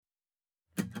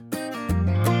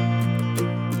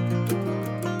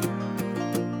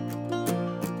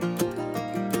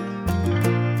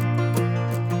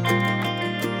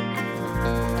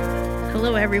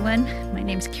Hello, everyone. My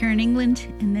name's Karen England,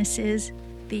 and this is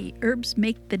the Herbs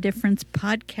Make the Difference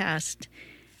podcast.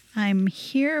 I'm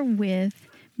here with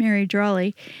Mary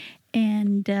Dralle,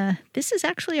 and this is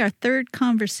actually our third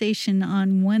conversation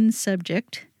on one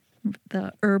subject,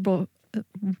 the herbal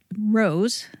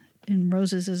rose, and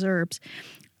roses as herbs.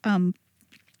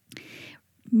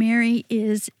 Mary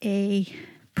is a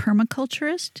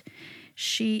permaculturist.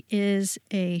 She is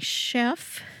a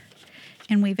chef.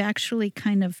 And we've actually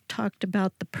kind of talked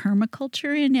about the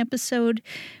permaculture in episode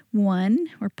 1,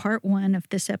 or part 1 of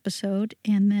this episode.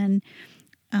 And then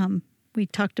we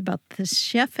talked about the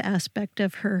chef aspect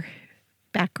of her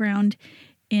background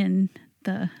in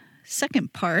the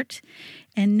second part.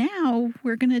 And now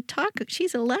we're going to talk,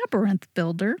 she's a labyrinth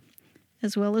builder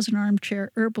as well as an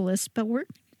armchair herbalist, but we're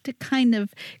to kind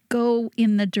of go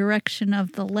in the direction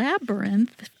of the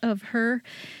labyrinth of her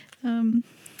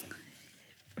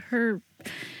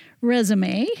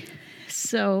resume.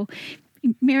 So,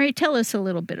 Mary, tell us a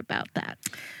little bit about that.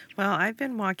 Well, I've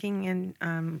been walking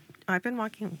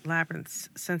labyrinths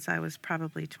since I was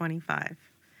probably 25.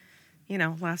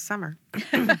 Last summer.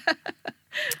 I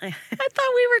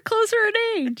thought we were closer in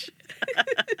age.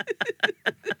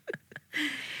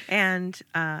 And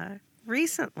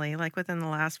recently, like within the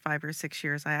last 5 or 6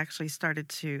 years, I actually started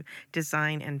to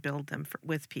design and build them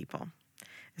with people.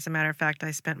 As a matter of fact,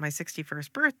 I spent my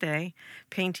 61st birthday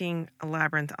painting a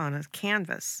labyrinth on a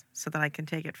canvas so that I can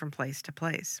take it from place to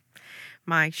place.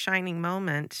 My shining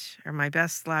moment, or my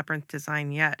best labyrinth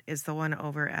design yet, is the one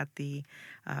over at the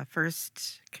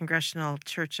First Congregational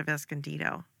Church of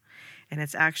Escondido. And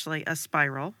it's actually a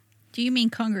spiral. Do you mean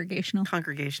congregational?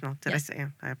 Congregational. Did Yes. I say?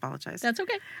 I apologize. That's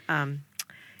okay.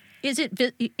 Is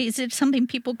it something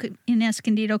people in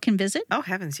Escondido can visit? Oh,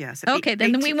 heavens, yes. Okay,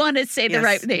 then we want to say the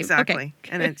right name. Exactly.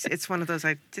 Okay. And it's one of those,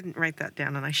 I didn't write that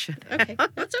down, and I should. Okay,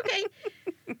 that's okay.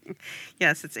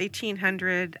 Yes, it's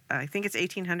 1800. I think it's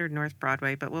 1800 North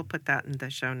Broadway, but we'll put that in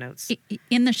the show notes.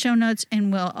 In the show notes,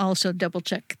 and we'll also double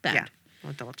check that. Yeah,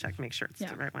 we'll double check, make sure it's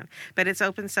the right one. But it's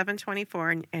open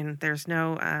 7/24, and there's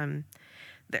no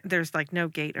there's like no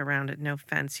gate around it, no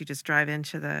fence. You just drive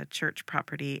into the church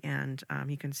property, and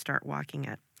you can start walking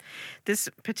it. This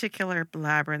particular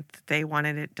labyrinth, they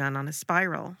wanted it done on a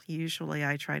spiral. Usually,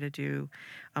 I try to do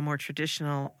a more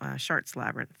traditional Chartres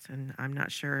labyrinth, and I'm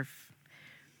not sure if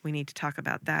we need to talk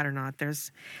about that or not.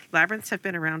 Labyrinths have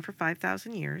been around for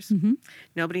 5,000 years. Mm-hmm.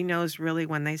 Nobody knows really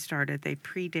when they started. They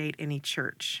predate any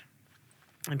church.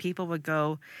 And people would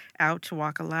go out to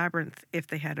walk a labyrinth if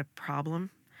they had a problem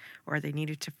or they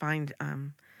needed to find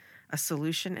a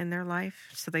solution in their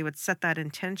life. So they would set that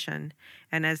intention.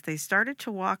 And as they started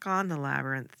to walk on the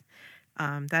labyrinth,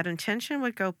 that intention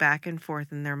would go back and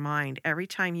forth in their mind. Every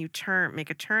time you make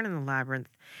a turn in the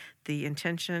labyrinth, the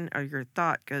intention or your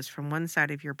thought goes from one side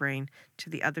of your brain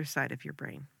to the other side of your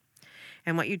brain.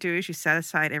 And what you do is you set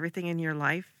aside everything in your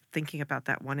life thinking about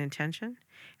that one intention.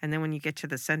 And then when you get to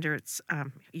the center, it's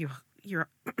it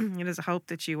is a hope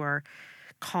that you are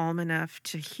calm enough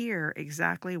to hear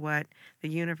exactly what the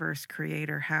universe,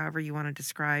 creator, however you want to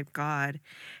describe God,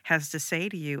 has to say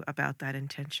to you about that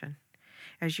intention.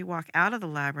 As you walk out of the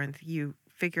labyrinth, you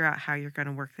figure out how you're going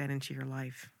to work that into your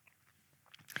life.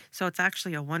 So it's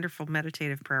actually a wonderful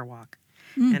meditative prayer walk.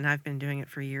 And I've been doing it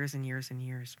for years and years and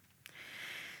years.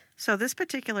 So this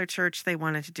particular church, they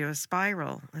wanted to do a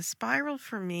spiral. A spiral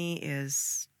for me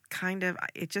is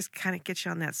it just kind of gets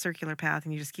you on that circular path,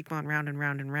 and you just keep going round and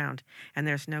round and round, and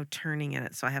there's no turning in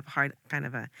it. So I have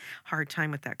a hard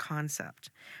time with that concept.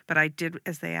 But I did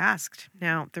as they asked.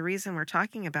 Now, the reason we're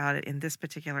talking about it in this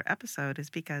particular episode is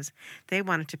because they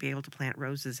wanted to be able to plant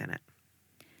roses in it.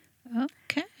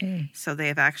 Okay. So they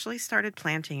have actually started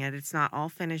planting it. It's not all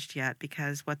finished yet,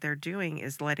 because what they're doing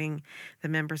is letting the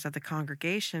members of the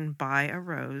congregation buy a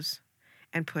rose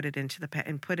and put it into the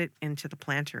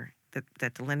planter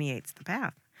that delineates the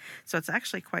path. So it's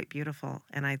actually quite beautiful.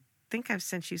 And I think I've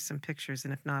sent you some pictures,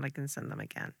 and if not, I can send them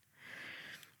again.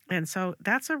 And so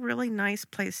that's a really nice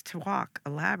place to walk, a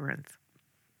labyrinth.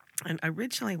 And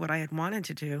originally what I had wanted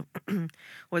to do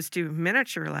was do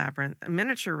miniature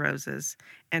roses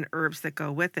and herbs that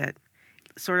go with it,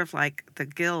 sort of like the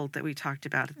guild that we talked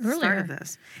about at the start of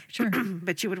this. Sure.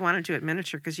 But you would want to do it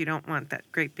miniature because you don't want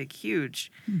that great big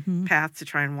huge path to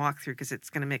try and walk through, because it's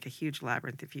going to make a huge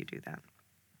labyrinth if you do that.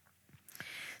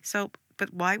 So,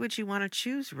 but why would you want to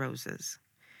choose roses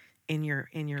in your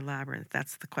labyrinth?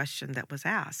 That's the question that was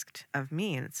asked of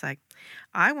me. And it's like,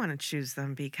 I want to choose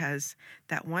them because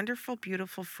that wonderful,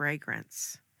 beautiful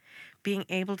fragrance, being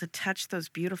able to touch those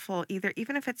beautiful,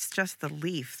 even if it's just the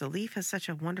leaf has such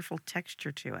a wonderful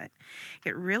texture to it.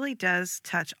 It really does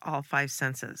touch all 5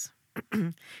 senses.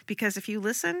 Because if you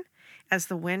listen as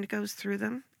the wind goes through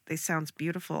them, they sound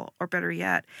beautiful. Or better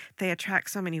yet, they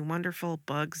attract so many wonderful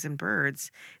bugs and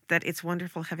birds that it's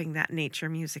wonderful having that nature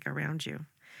music around you.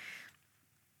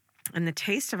 And the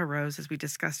taste of a rose, as we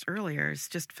discussed earlier, is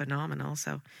just phenomenal.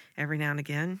 So every now and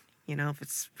again, if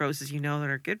it's roses that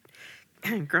are good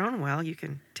and grown well, you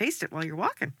can taste it while you're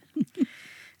walking.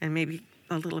 And maybe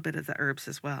a little bit of the herbs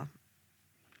as well.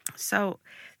 So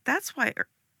that's why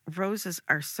roses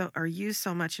are used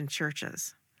so much in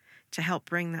churches, to help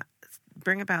bring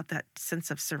about that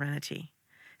sense of serenity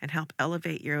and help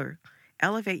elevate your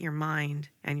mind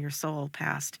and your soul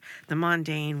past the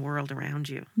mundane world around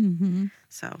you. Mm-hmm.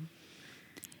 So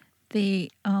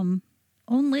the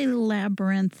only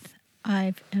labyrinth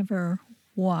I've ever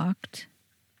walked,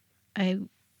 I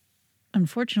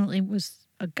unfortunately was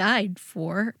a guide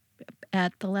for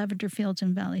at the Lavender Fields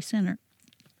in Valley Center.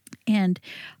 And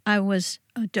I was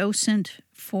a docent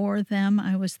for them.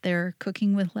 I was their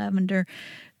Cooking with Lavender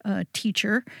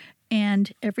teacher.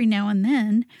 And every now and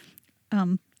then,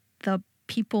 the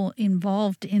people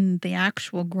involved in the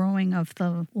actual growing of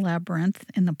the labyrinth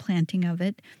and the planting of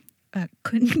it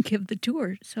couldn't give the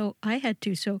tour. So I had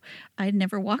to. So I had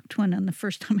never walked one on the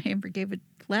first time I ever gave a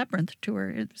labyrinth tour.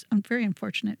 It was very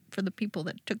unfortunate for the people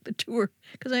that took the tour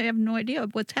because I have no idea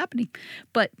what's happening.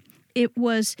 But it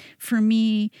was, for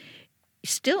me,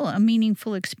 still a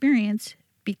meaningful experience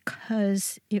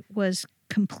because it was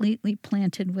completely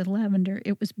planted with lavender.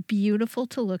 It was beautiful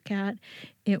to look at.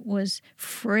 It was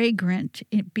fragrant,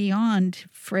 beyond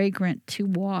fragrant to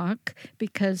walk,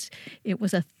 because it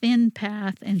was a thin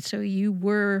path, and so you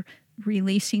were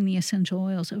releasing the essential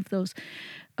oils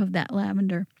of that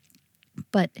lavender.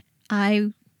 But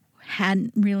I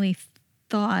hadn't really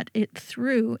thought it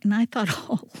through, and I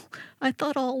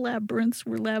thought all labyrinths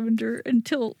were lavender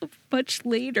until much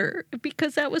later,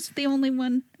 because that was the only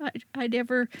one I'd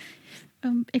ever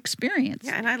experienced.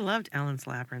 Yeah, and I loved Ellen's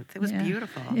Labyrinth. It was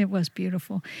beautiful. It was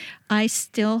beautiful. I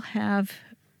still have.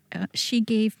 She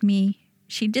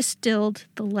distilled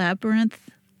the labyrinth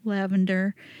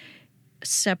lavender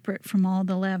separate from all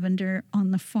the lavender on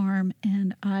the farm,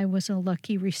 and I was a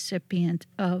lucky recipient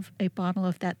of a bottle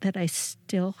of that I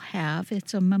still have.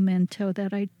 It's a memento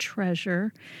that I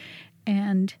treasure,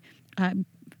 and I'm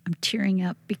tearing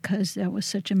up because that was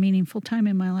such a meaningful time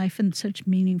in my life and such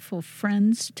meaningful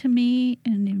friends to me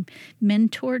and a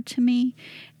mentor to me.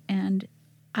 And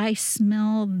I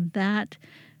smell that.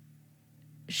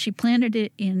 She planted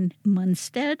it in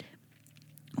Munstead,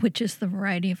 which is the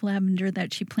variety of lavender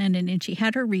that she planted, and she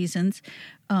had her reasons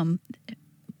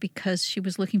because she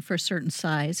was looking for a certain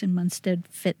size, and Munstead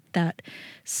fit that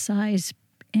size,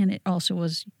 and it also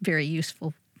was very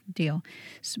useful deal.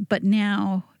 But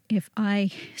now, if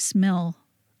I smell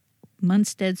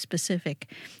Munstead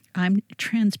specific, I'm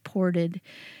transported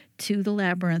to the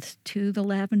labyrinth, to the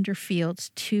lavender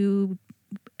fields, to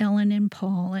Ellen and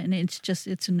Paul, and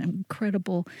it's an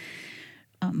incredible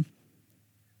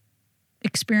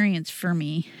experience for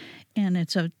me, and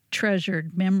it's a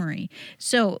treasured memory.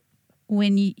 So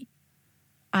when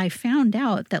I found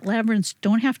out that labyrinths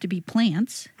don't have to be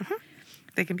plants. Mm-hmm.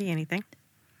 They can be anything.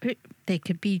 They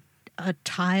could be a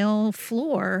tile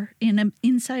floor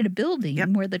inside a building, yep,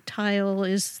 where the tile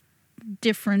is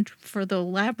different for the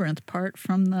labyrinth part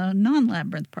from the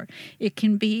non-labyrinth part. It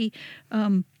can be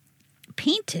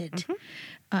painted.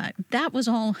 Mm-hmm. That was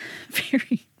all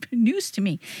very news to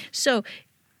me. So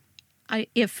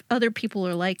if other people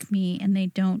are like me and they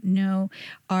don't know,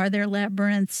 are there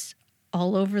labyrinths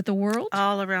all over the world?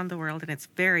 All around the world, and it's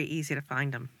very easy to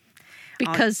find them.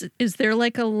 Because is there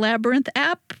like a labyrinth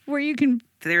app where you can...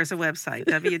 There's a website,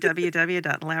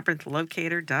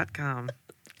 www.labyrinthlocator.com.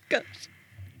 Gosh.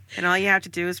 And all you have to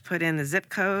do is put in the zip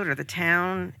code or the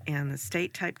town and the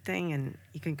state type thing, and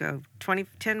you can go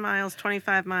 10 miles,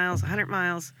 25 miles, 100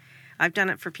 miles. I've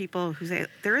done it for people who say,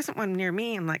 there isn't one near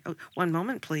me. I'm like, oh, one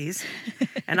moment, please.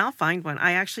 And I'll find one.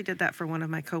 I actually did that for one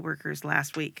of my coworkers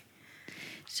last week.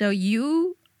 So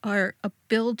you are a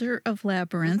builder of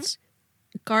labyrinths,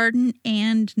 mm-hmm, garden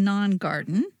and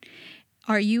non-garden.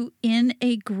 Are you in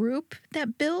a group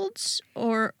that builds,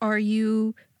 or are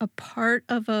you a part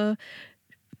of I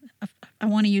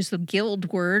want to use the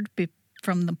guild word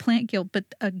from the plant guild, but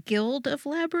a guild of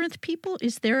labyrinth people?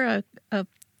 Is there a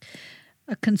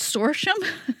consortium?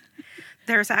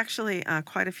 There's actually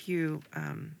quite a few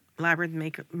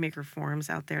labyrinth maker forums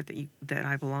out there that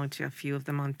I belong to, a few of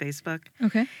them on Facebook.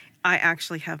 Okay. I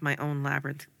actually have my own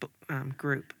labyrinth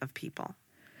group of people.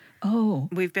 Oh.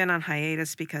 We've been on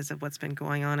hiatus because of what's been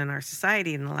going on in our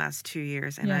society in the last 2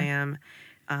 years, and I am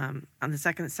on the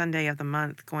second Sunday of the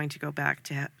month, going to go back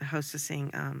to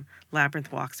hostessing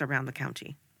labyrinth walks around the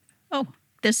county. Oh,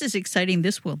 this is exciting.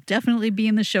 This will definitely be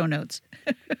in the show notes.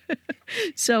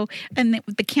 So, and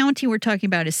the county we're talking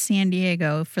about is San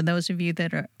Diego, for those of you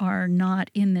that are not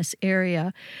in this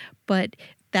area. But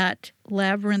that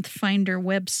Labyrinth Finder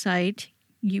website,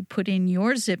 you put in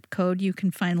your zip code, you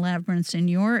can find labyrinths in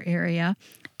your area,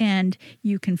 and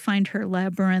you can find her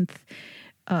labyrinth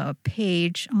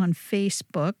page on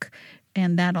Facebook,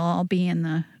 and that'll all be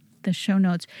in the show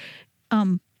notes.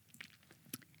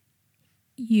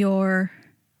 Your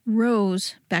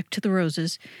rose, back to the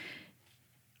roses,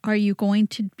 are you going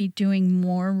to be doing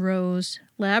more rose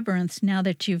labyrinths now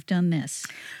that you've done this?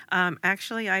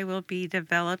 Actually, I will be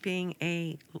developing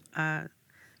a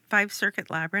 5-circuit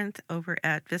labyrinth over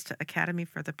at Vista Academy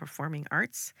for the Performing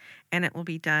Arts, and it will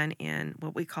be done in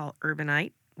what we call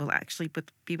urbanite. Will actually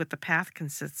be what the path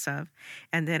consists of,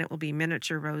 and then it will be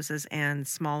miniature roses and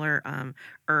smaller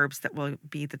herbs that will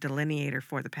be the delineator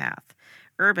for the path.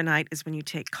 Urbanite is when you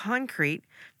take concrete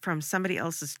from somebody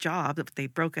else's job that they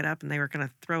broke it up and they were going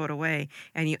to throw it away,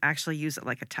 and you actually use it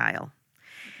like a tile.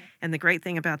 And the great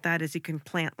thing about that is you can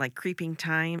plant like creeping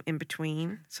thyme in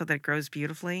between so that it grows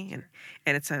beautifully. And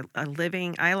it's a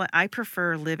living, I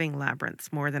prefer living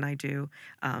labyrinths more than I do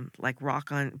like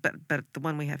rock on, but the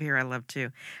one we have here I love too.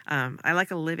 I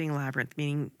like a living labyrinth,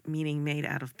 meaning made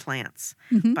out of plants.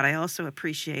 Mm-hmm. But I also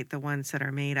appreciate the ones that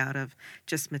are made out of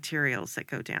just materials that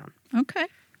go down. Okay.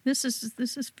 This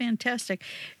is fantastic.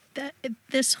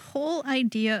 This whole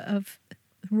idea of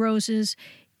roses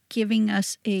giving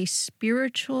us a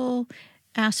spiritual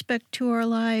aspect to our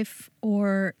life,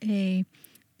 or a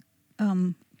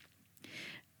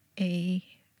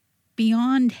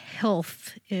beyond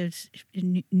health is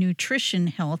nutrition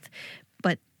health,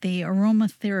 but the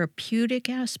aromatherapeutic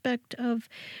aspect of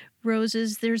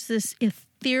roses. There's this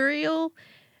ethereal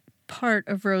part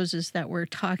of roses that we're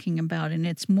talking about, and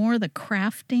it's more the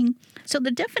crafting. So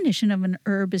the definition of an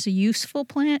herb is a useful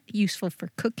plant, useful for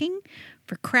cooking,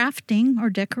 for crafting or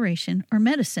decoration or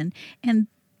medicine. And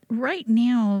right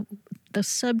now, the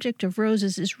subject of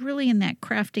roses is really in that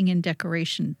crafting and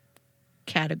decoration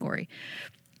category.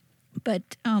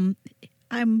 But I'm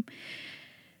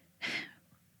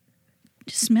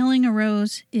smelling a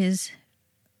rose is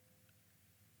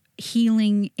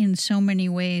healing in so many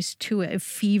ways to a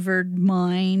fevered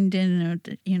mind and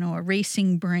a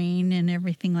racing brain and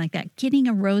everything like that. Getting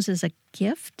a rose as a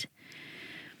gift,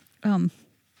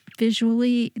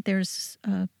 visually, there's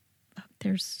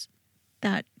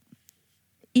that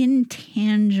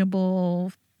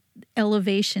intangible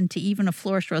elevation to even a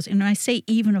florist rose. And when I say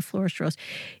even a florist rose,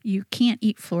 you can't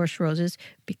eat florist roses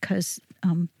because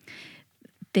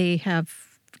they have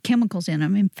chemicals in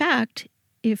them. In fact,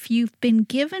 if you've been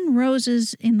given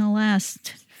roses in the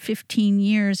last 15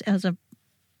 years as a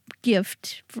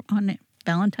gift on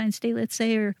Valentine's Day, let's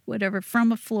say, or whatever,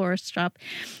 from a florist shop,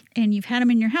 and you've had them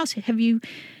in your house, have you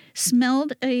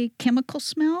smelled a chemical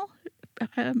smell?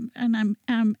 And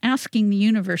I'm asking the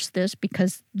universe this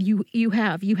because you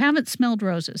haven't smelled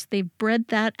roses. They've bred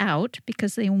that out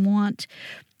because they want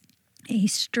a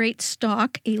straight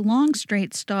stalk, a long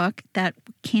straight stalk that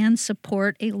can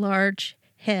support a large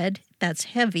head that's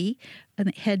heavy, and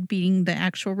the head being the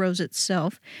actual rose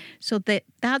itself. So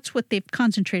that's what they've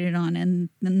concentrated on, and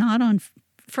not on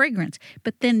fragrance.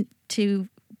 But then to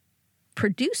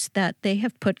produce that, they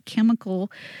have put chemicals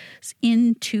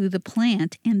into the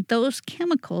plant, and those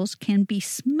chemicals can be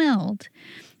smelled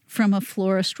from a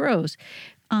florist rose.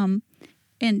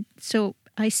 And so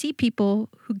I see people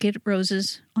who get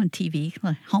roses on TV,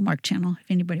 like Hallmark Channel. If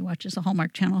anybody watches the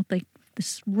Hallmark Channel,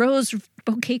 this rose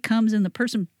bouquet comes and the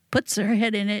person puts their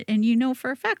head in it, and you know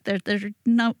for a fact that there's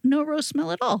no rose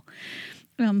smell at all.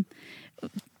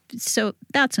 So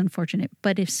that's unfortunate.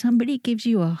 But if somebody gives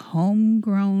you a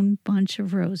homegrown bunch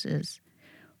of roses,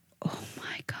 oh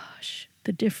my gosh,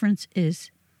 the difference is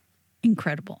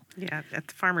incredible. Yeah, at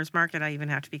the farmer's market, I even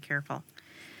have to be careful.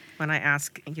 When I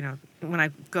ask, when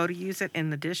I go to use it in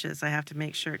the dishes, I have to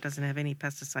make sure it doesn't have any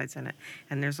pesticides in it.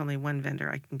 And there's only one vendor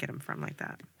I can get them from like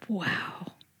that.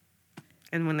 Wow.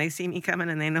 And when they see me coming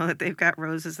and they know that they've got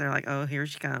roses, they're like, oh, here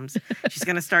she comes. She's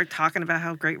going to start talking about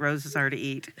how great roses are to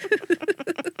eat.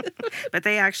 But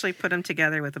they actually put them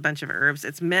together with a bunch of herbs.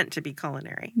 It's meant to be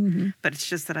culinary. Mm-hmm. But it's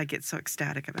just that I get so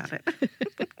ecstatic about it.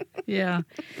 Yeah.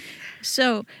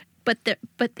 So,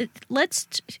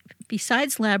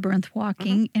 besides labyrinth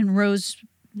walking mm-hmm. and rose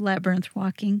labyrinth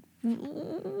walking,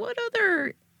 what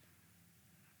other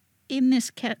in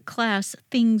this class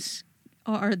things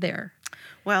are there?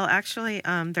 Well, actually,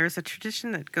 there's a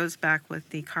tradition that goes back with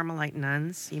the Carmelite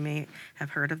nuns. You may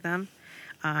have heard of them.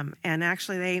 And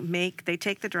actually, they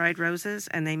take the dried roses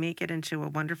and they make it into a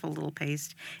wonderful little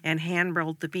paste and hand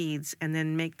roll the beads, and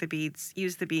then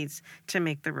use the beads to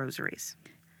make the rosaries.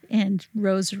 And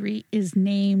rosary is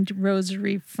named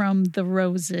rosary from the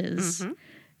roses. Mm-hmm.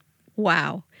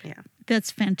 Wow. Yeah. That's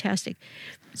fantastic.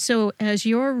 So as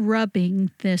you're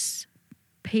rubbing this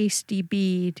pasty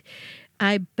bead,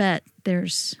 I bet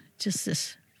there's just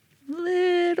this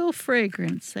little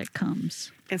fragrance that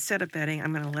comes. Instead of betting,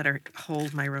 I'm going to let her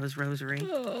hold my rosary.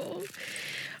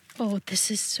 Oh, this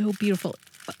is so beautiful.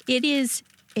 It is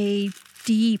a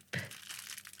deep,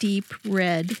 deep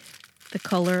red, the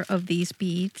color of these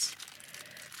beads.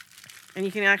 And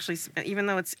you can actually, even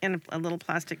though it's in a little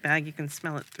plastic bag, you can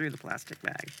smell it through the plastic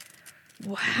bag.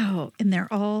 Wow. And they're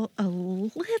all a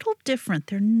little different.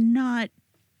 They're not,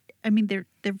 they're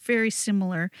very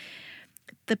similar.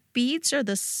 The beads are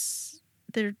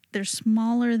they're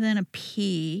smaller than a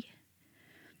pea.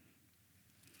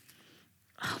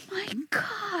 Oh my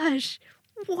gosh.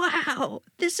 Wow.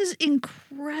 This is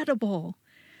incredible.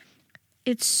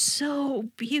 It's so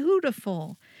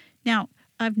beautiful. Now,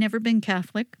 I've never been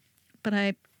Catholic, but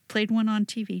I played one on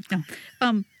TV.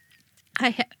 No.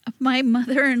 My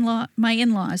mother-in-law, my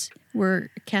in-laws were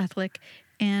Catholic,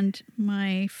 and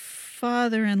my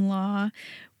father-in-law,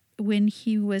 when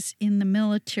he was in the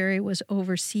military, was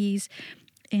overseas,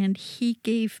 and he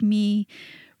gave me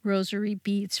rosary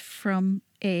beads from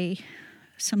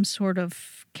some sort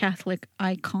of Catholic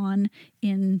icon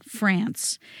in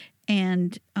France,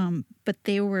 and but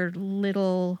they were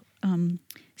little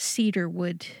cedar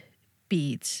wood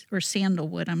beads or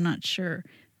sandalwood. I'm not sure,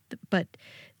 but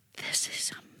this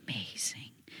is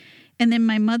amazing. And then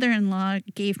my mother-in-law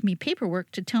gave me paperwork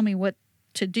to tell me what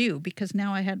to do, because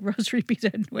now I had rosary beads. I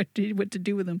didn't know what to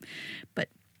do with them. But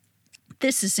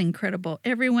this is incredible.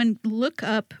 Everyone look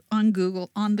up on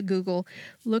the Google,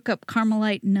 look up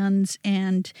Carmelite nuns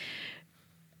and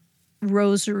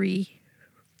rosary,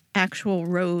 actual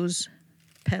rose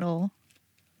petal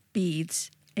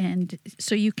beads. And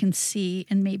so you can see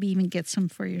and maybe even get some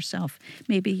for yourself.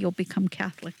 Maybe you'll become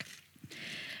Catholic.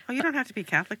 Oh, you don't have to be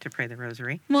Catholic to pray the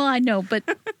rosary. Well, I know, but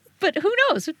who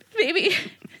knows?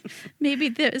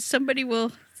 Maybe somebody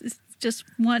will just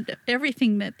want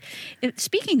everything that...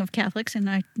 Speaking of Catholics, and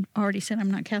I already said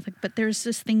I'm not Catholic, but there's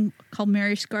this thing called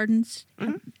Mary's Gardens.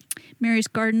 Mm-hmm. Mary's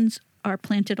Gardens are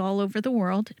planted all over the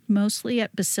world, mostly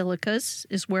at basilicas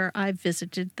is where I've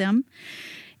visited them.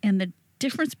 And the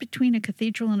difference between a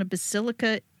cathedral and a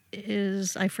basilica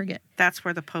is, I forget. That's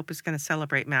where the Pope is going to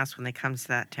celebrate Mass when they come to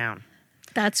that town.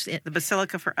 That's it. The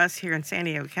basilica for us here in San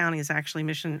Diego County is actually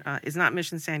is not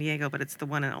Mission San Diego, but it's the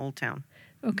one in Old Town.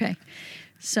 Okay.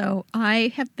 So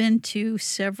I have been to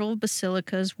several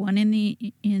basilicas, one in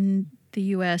the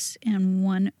U.S. and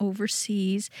one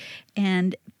overseas,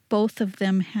 and both of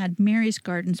them had Mary's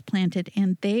Gardens planted,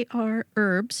 and they are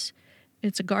herbs.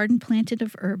 It's a garden planted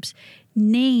of herbs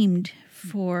named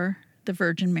for the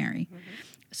Virgin Mary. Mm-hmm.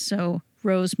 So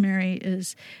rosemary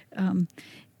is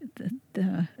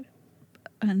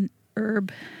an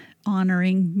herb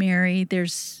honoring Mary.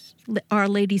 There's Our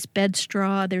Lady's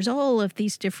bedstraw. There's all of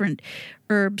these different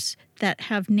herbs that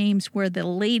have names where the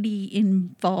lady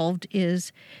involved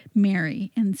is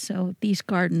Mary. And so these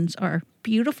gardens are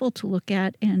beautiful to look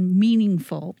at and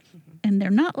meaningful. Mm-hmm. And they're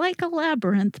not like a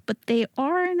labyrinth, but they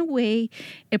are in a way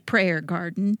a prayer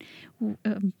garden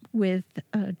with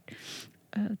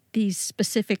these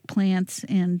specific plants,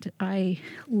 and I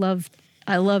love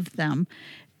them.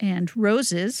 And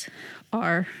roses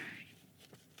are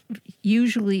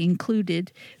usually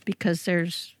included because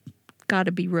there's got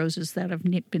to be roses that have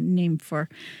been named for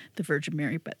the Virgin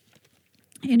Mary. But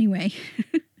anyway,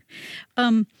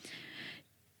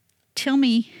 tell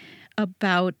me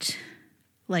about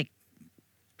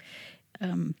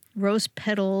rose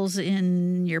petals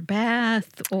in your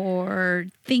bath or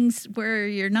things where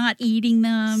you're not eating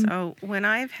them. So when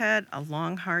I've had a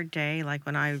long, hard day, like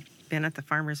when I've been at the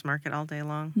farmer's market all day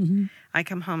long, mm-hmm. I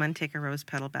come home and take a rose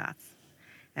petal bath.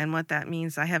 And what that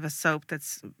means, I have a soap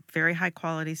that's very high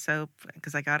quality soap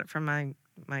because I got it from my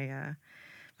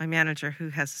manager who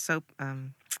has a soap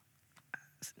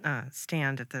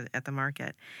stand at the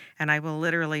market, and I will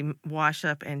literally wash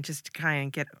up and just kind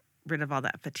of get rid of all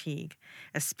that fatigue,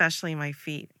 especially my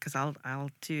feet, because I'll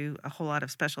do a whole lot of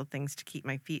special things to keep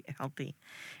my feet healthy,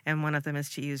 and one of them is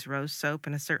to use rose soap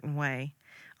in a certain way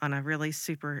on a really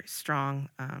super strong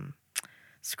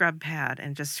scrub pad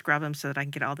and just scrub them so that I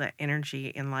can get all that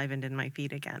energy enlivened in my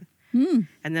feet again. Mm.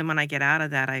 And then when I get out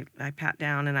of that, I pat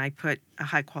down and I put a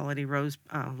high-quality rose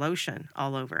lotion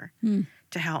all over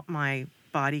to help my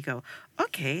body go,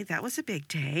 okay, that was a big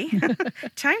day.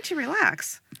 Time to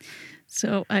relax.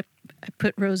 So I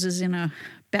put roses in a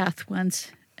bath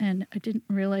once, and I didn't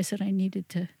realize that I needed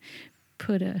to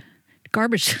put a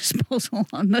garbage disposal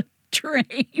on the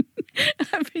drain.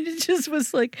 I mean, it just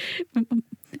was like,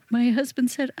 my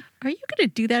husband said, "Are you going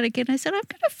to do that again?" I said, "I'm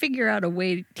going to figure out a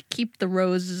way to keep the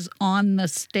roses on the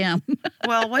stem."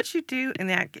 Well, what you do in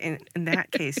that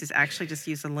case is actually just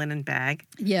use a linen bag.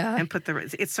 Yeah. And put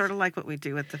it's sort of like what we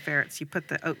do with the ferrets. You put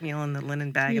the oatmeal in the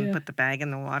linen bag and put the bag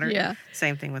in the water. Yeah.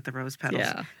 Same thing with the rose petals.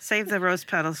 Yeah. Save the rose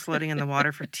petals floating in the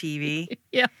water for TV.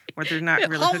 Yeah. Where they're not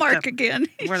really Hallmark hooked up, again.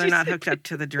 Where they're not hooked up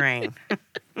to the drain.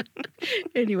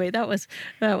 Anyway, that was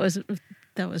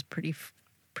pretty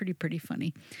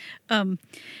funny.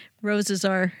 Roses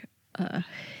are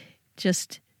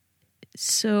just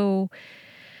so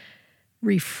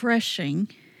refreshing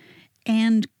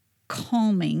and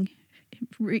calming.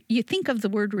 You think of the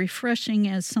word refreshing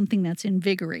as something that's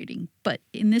invigorating, but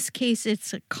in this case,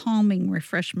 it's a calming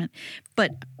refreshment.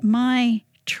 But my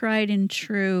tried and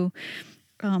true,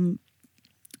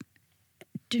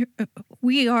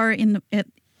 we are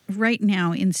right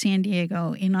now in San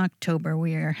Diego in October.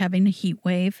 We are having a heat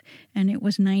wave, and it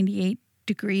was 98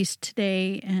 degrees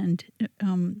today, and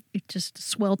it's just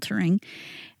sweltering.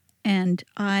 And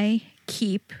I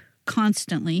keep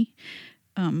constantly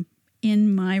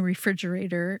in my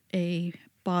refrigerator a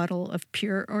bottle of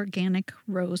pure organic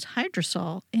rose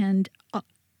hydrosol, and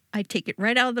I take it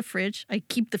right out of the fridge. I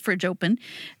keep the fridge open,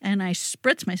 and I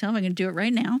spritz myself. I'm going to do it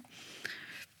right now.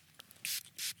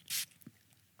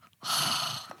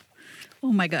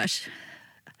 Oh my gosh.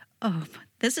 Oh,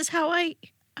 this is how I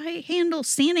handle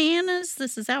Santa Ana's.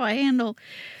 This is how I handle.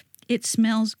 It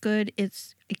smells good.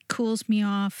 It cools me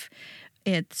off.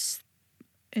 It's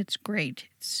great.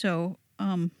 So,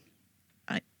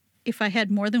 if I had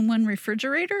more than one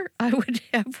refrigerator, I would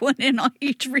have one in on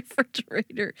each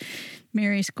refrigerator.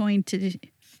 Mary's going to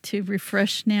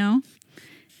refresh now.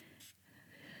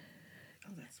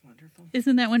 Oh, that's wonderful.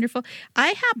 Isn't that wonderful? I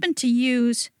happen to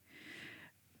use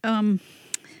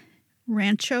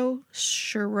Rancho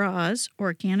Shiraz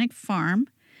Organic Farm.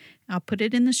 I'll put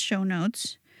it in the show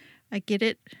notes. I get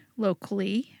it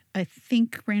locally. I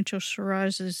think Rancho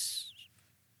Shiraz is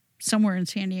somewhere in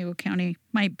San Diego County,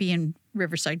 might be in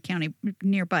Riverside County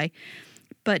nearby.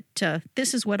 But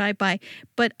this is what I buy.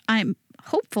 But I'm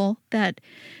hopeful that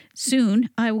soon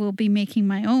I will be making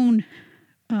my own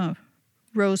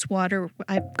rose water.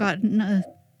 I've gotten a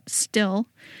still,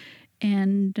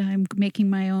 and I'm making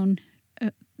my own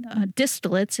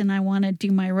distillates, and I want to do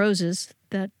my roses.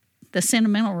 The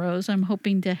sentimental rose, I'm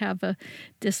hoping to have a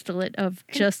distillate of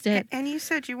just it. And you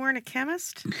said you weren't a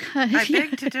chemist? I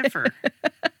beg to differ.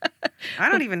 I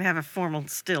don't even have a formal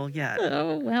still yet.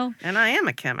 Oh, well. And I am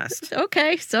a chemist.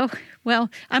 Okay, so, well,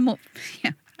 I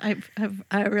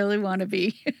really want to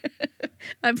be.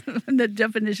 I'm the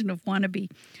definition of wannabe.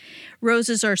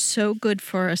 Roses are so good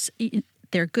for us.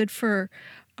 They're good for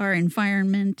our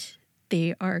environment.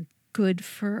 They are good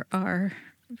for our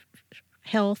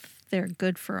health. They're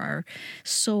good for our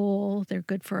soul. They're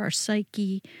good for our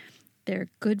psyche. They're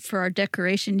good for our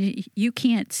decoration. You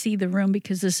can't see the room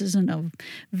because this isn't a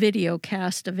video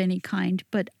cast of any kind,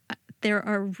 but there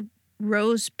are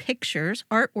rose pictures,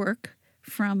 artwork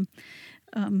from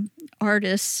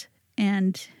artists,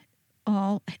 and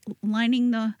all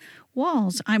lining the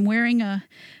walls. I'm wearing a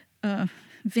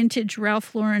vintage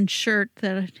Ralph Lauren shirt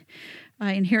that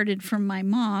I inherited from my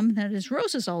mom that has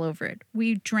roses all over it.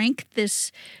 We drank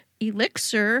this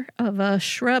elixir of a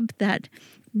shrub that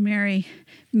Mary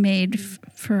made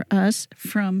for us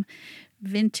from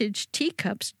vintage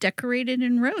teacups decorated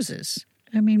in roses.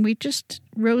 I mean,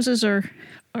 roses are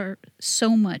so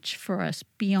much for us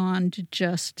beyond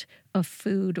just a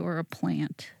food or a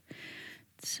plant.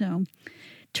 So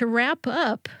to wrap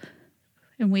up,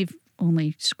 and we've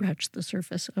only scratched the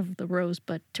surface of the rose,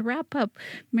 but to wrap up,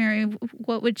 Mary,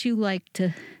 what would you like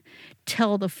to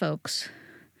tell the folks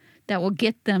that will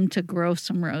get them to grow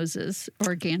some roses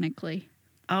organically?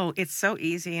 Oh, it's so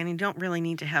easy, and you don't really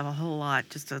need to have a whole lot.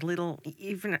 Just a little,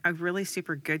 even a really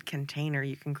super good container.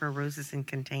 You can grow roses in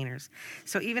containers.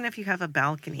 So even if you have a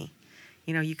balcony,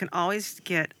 you can always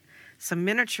get some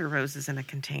miniature roses in a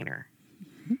container.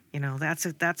 Mm-hmm.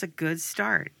 That's a good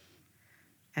start.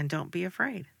 And don't be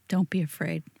afraid. Don't be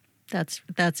afraid.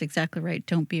 That's exactly right.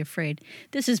 Don't be afraid.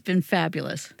 This has been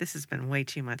fabulous. This has been way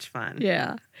too much fun.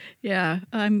 Yeah.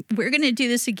 We're going to do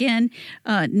this again,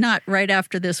 not right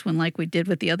after this one like we did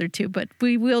with the other two, but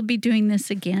we will be doing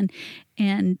this again.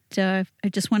 And I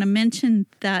just want to mention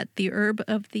that the herb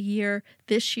of the year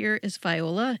this year is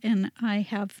viola, and I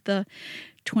have the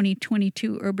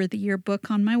 2022 Herb of the Year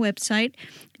book on my website.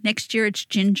 Next year it's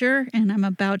ginger, and I'm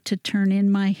about to turn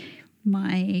in my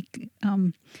my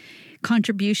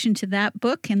contribution to that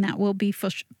book, and that will be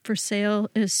for sale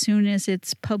as soon as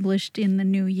it's published in the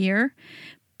new year.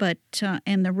 But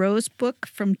and the Rose book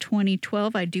from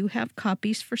 2012, I do have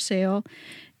copies for sale.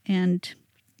 And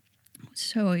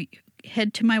so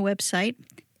head to my website,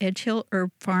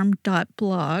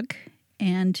 edgehillherbfarm.blog,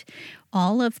 and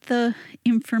all of the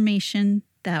information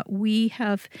that we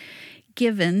have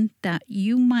given that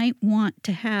you might want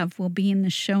to have will be in the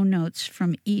show notes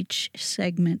from each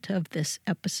segment of this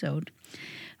episode.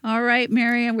 All right,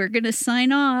 Mary, we're going to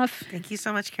sign off. Thank you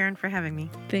so much, Karen, for having me.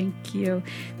 Thank you.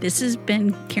 This has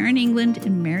been Karen England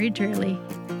and Mary Dralle.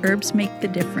 Herbs make the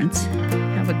difference.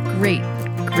 Have a great,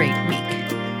 great week.